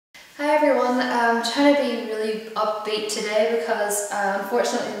Hi everyone, I'm trying to be really upbeat today because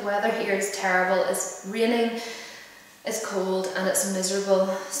unfortunately the weather here is terrible. It's raining, it's cold and it's miserable.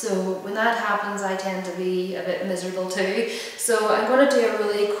 So when that happens I tend to be a bit miserable too. So I'm going to do a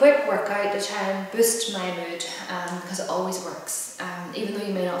really quick workout to try and boost my mood because it always works. Even though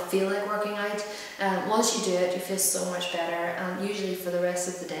you may not feel like working out, once you do it you feel so much better, and usually for the rest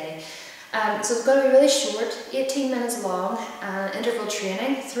of the day. So it's going to be really short, 18 minutes long, interval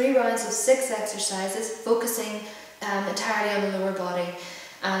training, 3 rounds of 6 exercises, focusing entirely on the lower body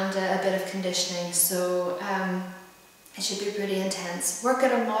and a bit of conditioning. So it should be pretty intense. Work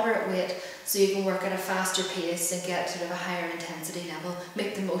at a moderate weight so you can work at a faster pace and get sort of a higher intensity level.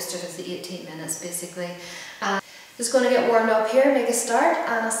 Make the most of the 18 minutes basically. Just going to get warmed up here, make a start,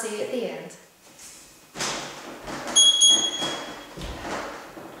 and I'll see you at the end.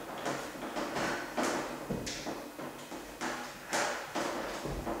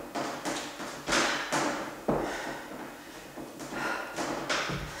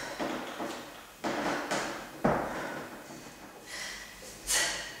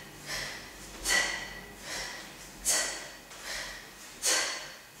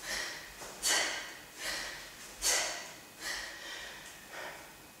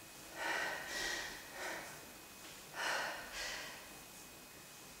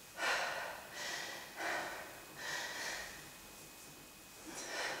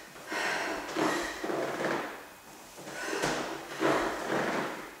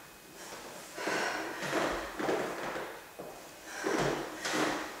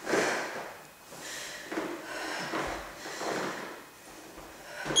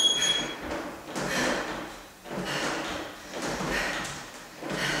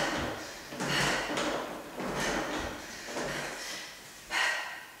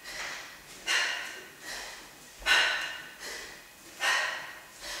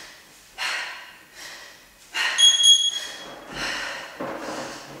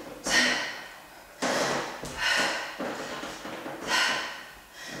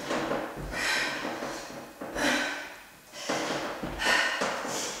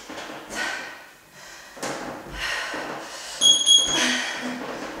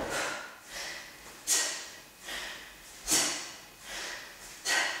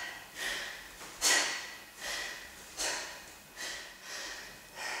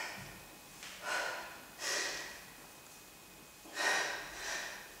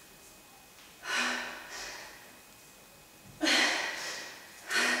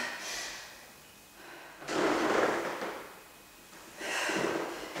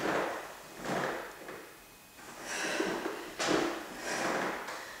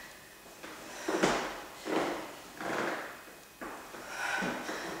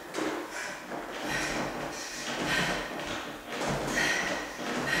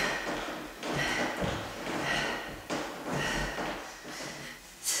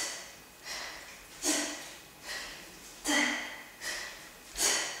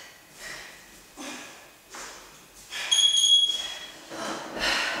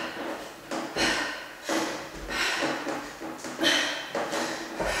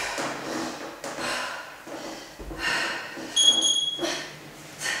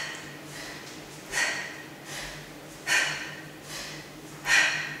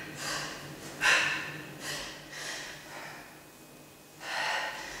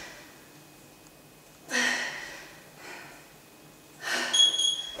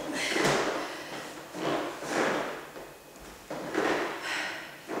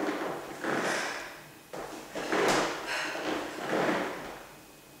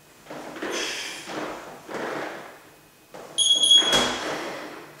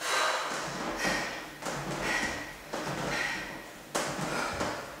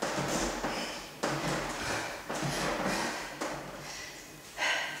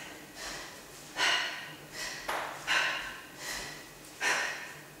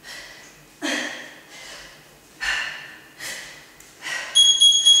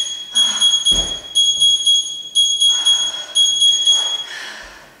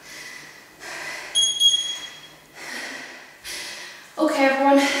 Okay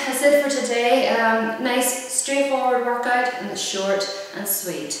everyone, that's it for today. Nice straightforward workout, and it's short and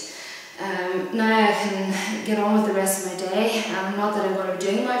sweet. Now I can get on with the rest of my day. Not that I'm going to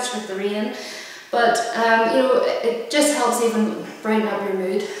be doing much with the rain, but you know, it just helps even brighten up your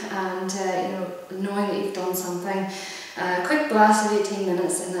mood, and you know, knowing that you've done something. Quick blast of 18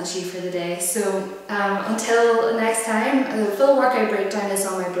 minutes and that's you for the day. So until next time, the full workout breakdown is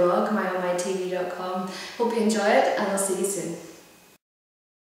on my blog, myonmytv.com. Hope you enjoy it, and I'll see you soon.